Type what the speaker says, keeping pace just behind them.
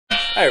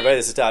Hi everybody,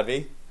 this is Todd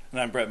V. And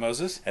I'm Brett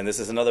Moses. And this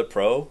is another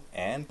Pro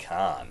and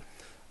Con.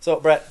 So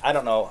Brett, I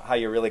don't know how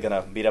you're really going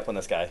to beat up on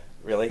this guy.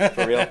 Really?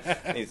 For real?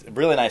 He's a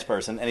really nice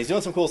person, and he's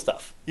doing some cool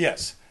stuff.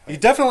 Yes. He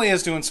definitely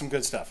is doing some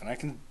good stuff,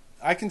 and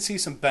I can see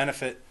some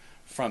benefit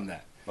from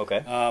that.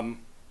 Okay.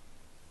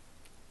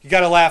 You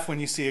got to laugh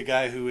when you see a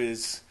guy who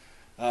is,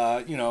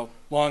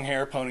 long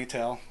hair,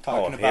 ponytail,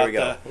 talking about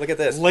the Look at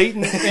this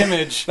latent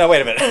image. Now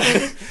wait a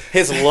minute.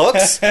 His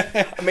looks?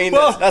 I mean,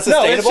 that's sustainable?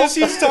 No, it's just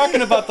he's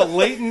talking about the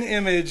latent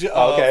image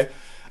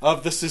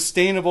of the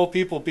sustainable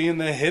people being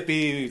the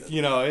hippie,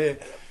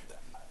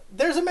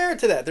 There's a merit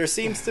to that. There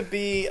seems to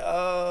be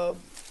a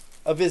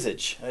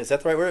visage. Is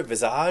that the right word?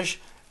 Visage?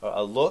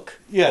 A look?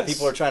 Yes. That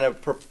people are trying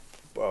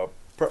to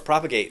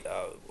propagate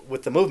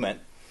with the movement.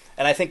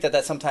 And I think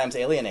that sometimes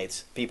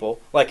alienates people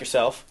like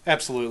yourself.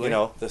 Absolutely.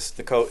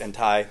 The coat and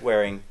tie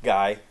wearing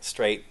guy,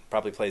 straight,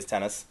 probably plays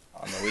tennis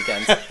on the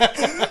weekends.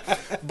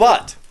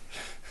 But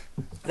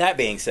that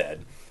being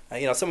said,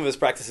 some of his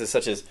practices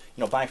such as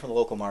buying from the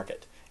local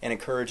market and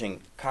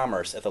encouraging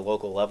commerce at the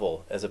local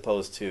level as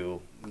opposed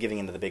to giving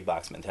into the big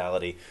box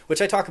mentality,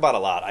 which I talk about a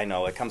lot. I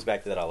know it comes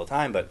back to that all the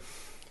time, but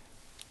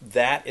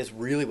that is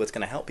really what's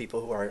going to help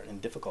people who are in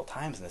difficult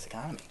times in this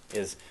economy,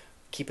 is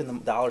keeping the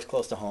dollars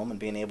close to home and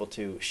being able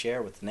to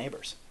share with the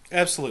neighbors.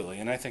 Absolutely,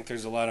 and I think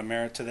there's a lot of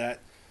merit to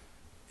that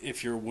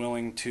if you're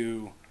willing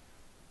to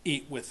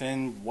eat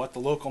within what the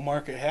local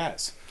market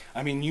has.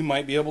 I mean, you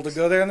might be able to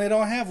go there and they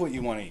don't have what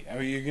you want to eat.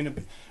 Are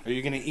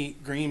you gonna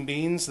eat green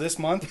beans this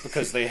month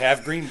because they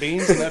have green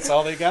beans and that's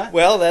all they got?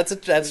 Well, that's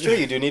true.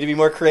 You do need to be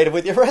more creative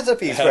with your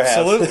recipes, perhaps.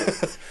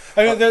 Absolutely.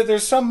 I mean,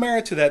 there's some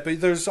merit to that,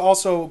 but there's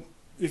also,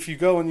 if you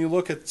go and you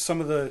look at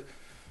some of the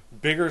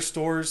bigger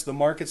stores, the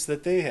markets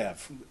that they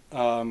have,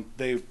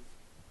 they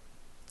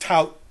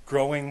tout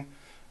growing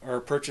or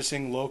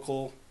purchasing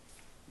local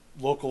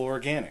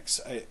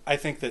organics. I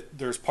think that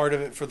there's part of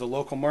it for the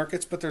local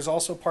markets, but there's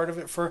also part of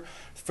it for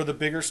the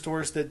bigger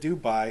stores that do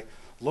buy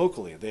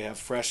locally. They have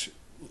fresh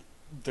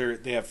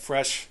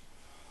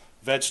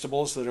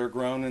vegetables that are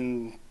grown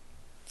in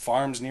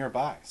farms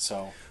nearby.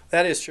 So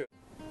that is true.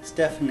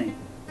 Stephanie,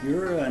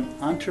 you're an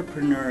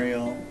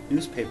entrepreneurial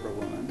newspaper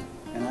woman,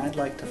 and I'd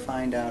like to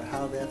find out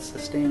how that's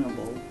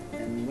sustainable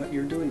and what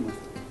you're doing with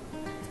it.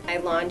 I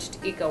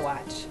launched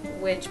EcoWatch,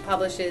 which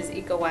publishes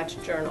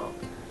EcoWatch Journal.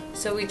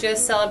 So we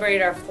just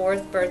celebrated our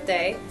 4th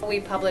birthday. We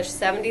publish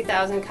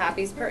 70,000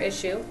 copies per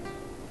issue.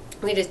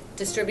 We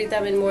distribute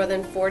them in more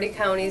than 40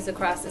 counties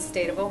across the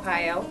state of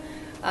Ohio.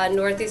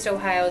 Northeast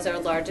Ohio is our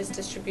largest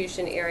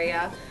distribution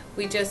area.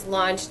 We just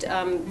launched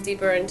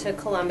deeper into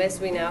Columbus.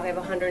 We now have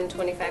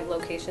 125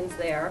 locations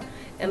there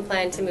and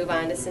plan to move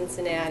on to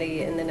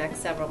Cincinnati in the next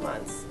several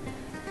months.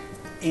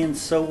 And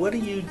so what do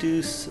you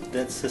do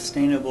that's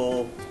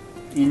sustainable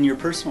in your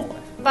personal life?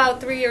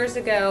 About 3 years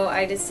ago,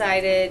 I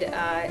decided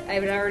I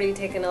had already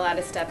taken a lot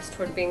of steps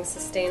toward being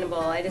sustainable.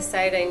 I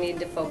decided I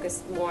needed to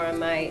focus more on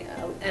my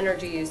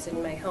energy use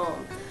in my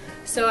home.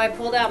 So I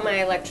pulled out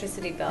my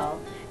electricity bill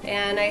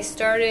and I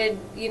started,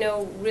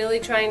 really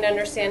trying to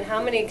understand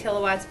how many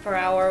kilowatts per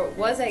hour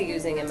was I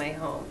using in my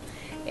home.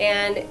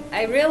 And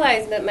I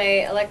realized that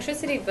my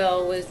electricity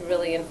bill was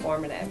really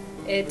informative.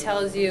 It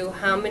tells you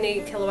how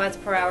many kilowatts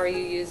per hour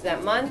you used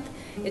that month.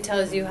 It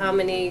tells you how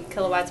many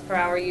kilowatts per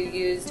hour you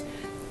used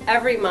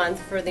every month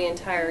for the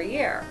entire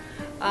year.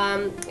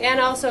 And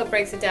also it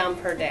breaks it down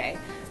per day.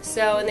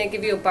 So, and they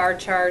give you a bar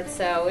chart,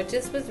 so it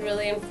just was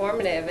really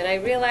informative. And I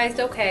realized,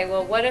 okay,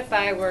 well, what if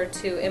I were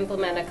to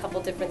implement a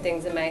couple different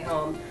things in my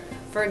home?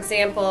 For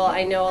example,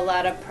 I know a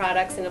lot of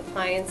products and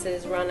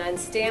appliances run on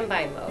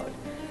standby mode.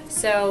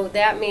 So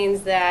that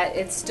means that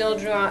it's still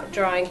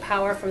drawing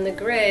power from the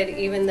grid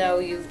even though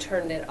you've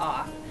turned it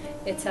off.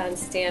 It's on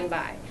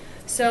standby.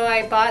 So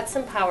I bought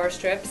some power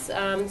strips,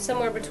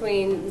 somewhere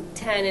between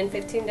 $10 and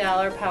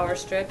 $15 power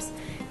strips,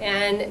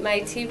 and my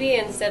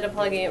TV, instead of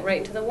plugging it right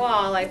into the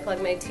wall, I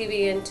plug my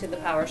TV into the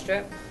power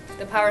strip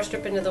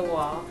into the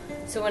wall.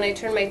 So when I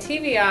turn my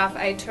TV off,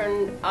 I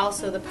turn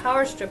also the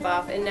power strip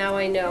off, and now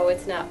I know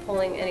it's not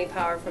pulling any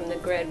power from the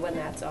grid when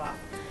that's off.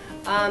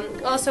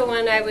 Also,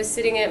 when I was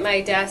sitting at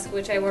my desk,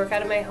 which I work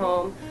out of my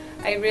home,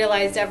 I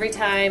realized every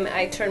time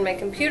I turned my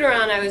computer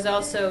on, I was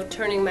also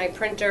turning my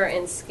printer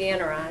and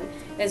scanner on,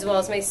 as well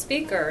as my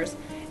speakers.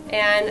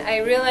 And I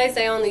realized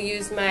I only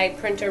used my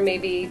printer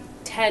maybe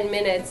 10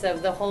 minutes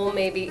of the whole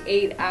maybe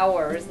 8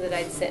 hours that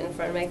I'd sit in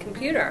front of my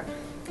computer.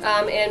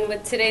 And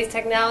with today's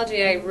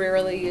technology, I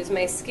rarely use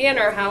my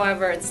scanner.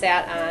 However, it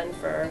sat on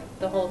for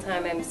the whole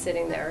time I'm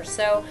sitting there.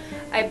 So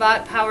I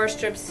bought power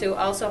strips to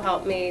also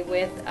help me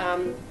with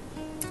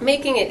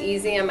making it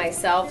easy on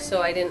myself,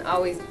 so I didn't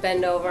always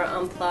bend over,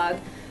 unplug,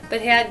 but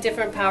had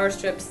different power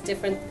strips,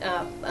 different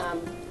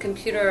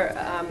computer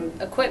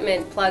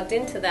equipment plugged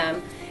into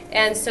them,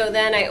 and so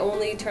then I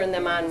only turned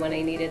them on when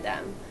I needed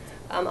them.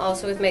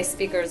 Also with my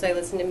speakers, I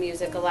listen to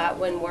music a lot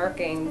when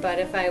working, but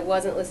if I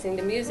wasn't listening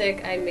to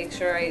music, I'd make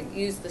sure I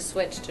used the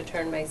switch to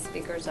turn my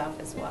speakers off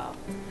as well.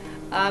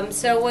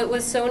 So what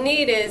was so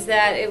neat is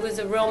that it was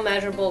a real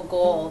measurable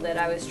goal that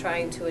I was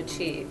trying to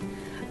achieve.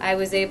 I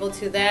was able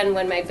to then,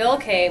 when my bill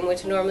came,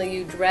 which normally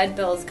you dread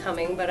bills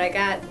coming, but I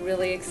got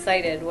really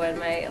excited when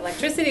my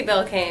electricity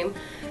bill came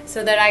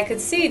so that I could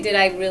see, did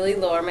I really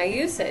lower my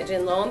usage?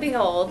 And lo and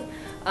behold,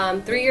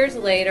 3 years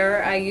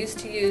later, I used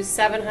to use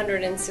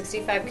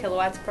 765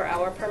 kilowatts per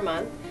hour per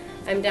month.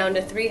 I'm down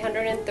to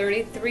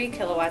 333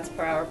 kilowatts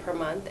per hour per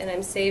month, and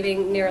I'm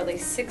saving nearly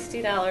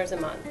 $60 a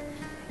month.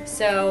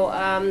 So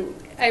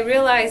I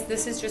realized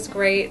this is just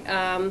great.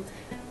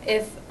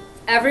 If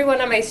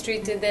everyone on my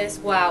street did this,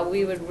 wow,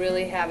 we would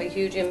really have a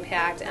huge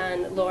impact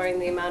on lowering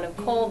the amount of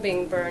coal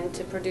being burned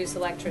to produce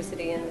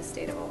electricity in the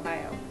state of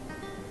Ohio.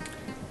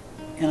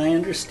 And I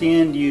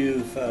understand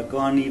you've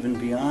gone even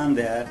beyond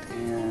that,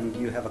 and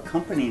you have a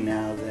company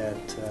now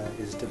that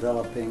is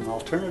developing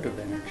alternative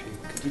energy.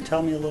 Could you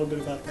tell me a little bit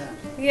about that?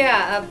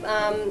 Yeah,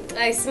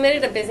 I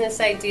submitted a business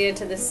idea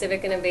to the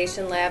Civic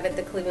Innovation Lab at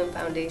the Cleveland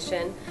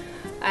Foundation.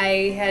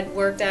 I had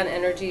worked on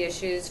energy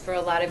issues for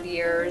a lot of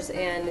years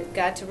and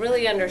got to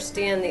really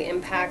understand the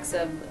impacts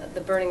of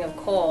the burning of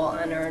coal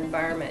on our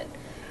environment.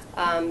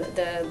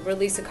 The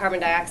release of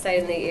carbon dioxide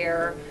in the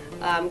air,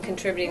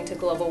 contributing to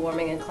global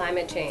warming and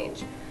climate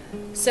change.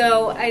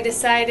 So I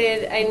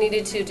decided I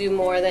needed to do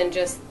more than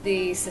just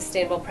the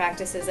sustainable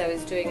practices I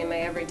was doing in my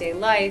everyday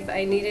life.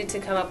 I needed to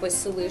come up with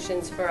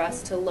solutions for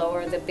us to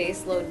lower the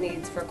base load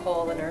needs for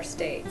coal in our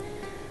state.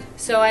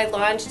 So I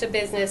launched a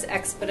business,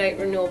 Expedite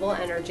Renewable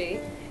Energy,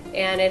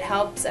 and it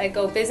helps, I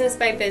go business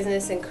by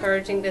business,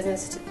 encouraging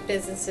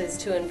businesses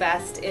to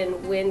invest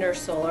in wind or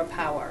solar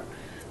power,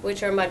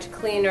 which are much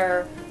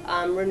cleaner,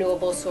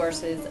 renewable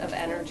sources of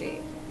energy.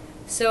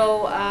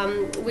 So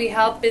we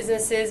help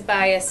businesses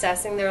by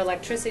assessing their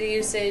electricity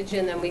usage,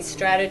 and then we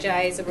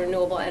strategize a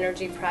renewable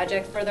energy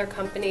project for their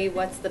company,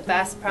 what's the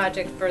best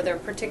project for their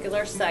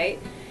particular site,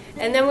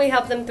 and then we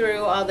help them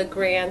through all the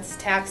grants,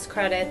 tax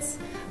credits,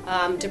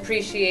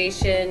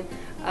 depreciation,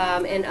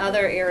 and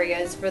other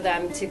areas for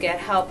them to get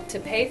help to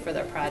pay for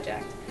their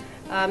project.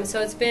 So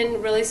it's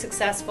been really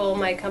successful.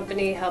 My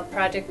company helped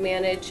project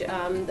manage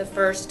the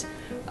first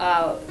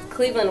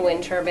Cleveland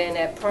wind turbine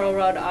at Pearl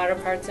Road Auto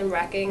Parts and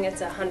Wrecking.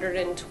 It's a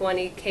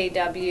 120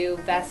 kW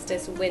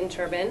Vestas wind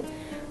turbine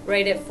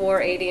right at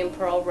 480 in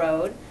Pearl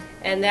Road.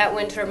 And that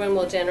wind turbine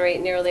will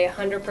generate nearly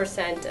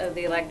 100% of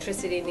the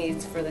electricity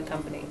needs for the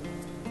company.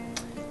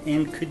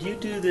 And could you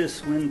do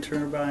this wind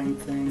turbine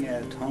thing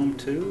at home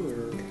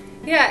too?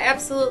 Or? Yeah,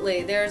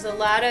 absolutely. There's a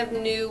lot of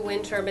new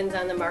wind turbines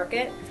on the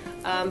market.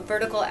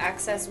 Vertical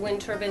access wind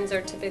turbines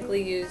are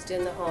typically used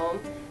in the home.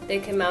 They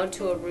can mount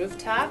to a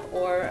rooftop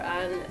or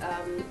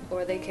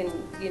they can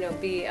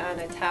be on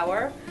a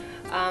tower,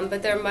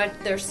 but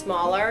they're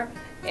smaller,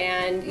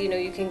 and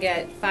you can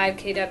get 5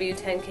 kW,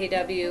 10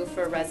 kW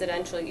for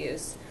residential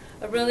use.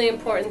 A really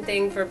important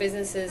thing for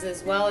businesses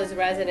as well as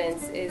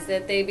residents is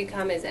that they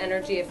become as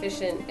energy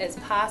efficient as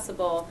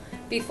possible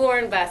before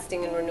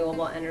investing in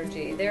renewable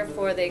energy.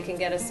 Therefore, they can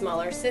get a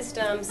smaller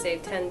system,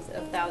 save tens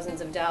of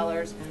thousands of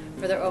dollars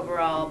for their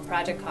overall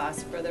project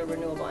costs for their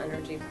renewable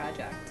energy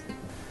project.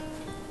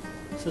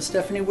 So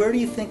Stephanie, where do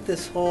you think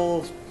this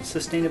whole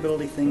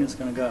sustainability thing is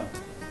going to go?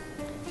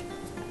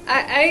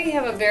 I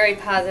have a very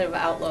positive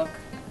outlook.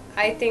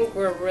 I think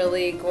we're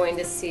really going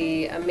to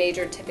see a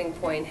major tipping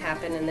point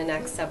happen in the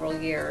next several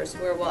years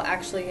where we'll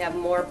actually have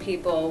more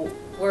people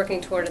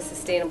working toward a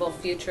sustainable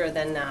future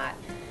than not.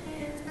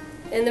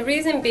 And the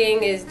reason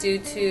being is due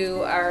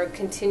to our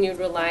continued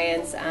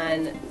reliance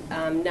on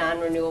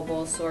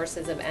non-renewable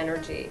sources of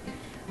energy.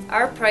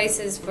 Our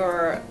prices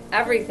for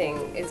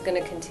everything is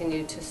going to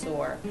continue to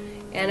soar.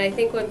 And I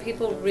think when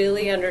people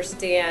really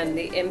understand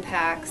the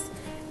impacts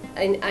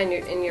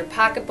in your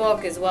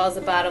pocketbook as well as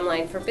the bottom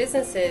line for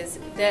businesses,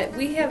 that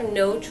we have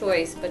no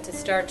choice but to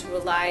start to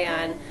rely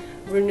on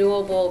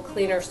renewable,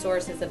 cleaner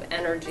sources of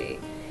energy.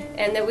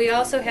 And that we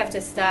also have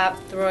to stop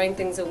throwing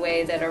things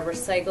away that are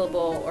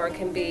recyclable or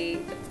can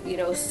be,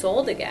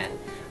 sold again.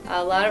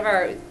 A lot of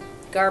our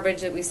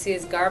garbage that we see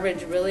as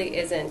garbage really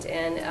isn't,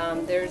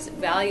 and there's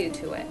value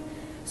to it.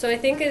 So I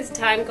think as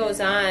time goes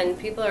on,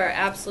 people are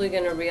absolutely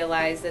going to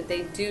realize that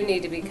they do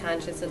need to be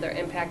conscious of their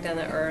impact on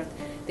the earth.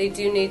 They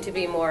do need to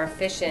be more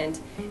efficient,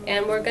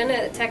 and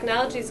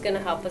technology is going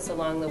to help us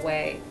along the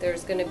way.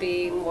 There's going to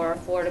be more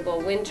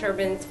affordable wind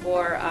turbines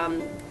for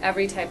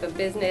every type of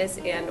business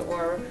and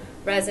or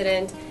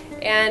resident,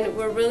 and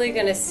we're really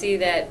going to see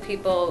that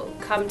people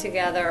come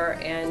together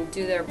and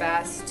do their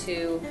best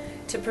to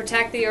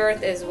protect the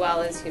earth as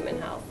well as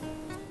human health.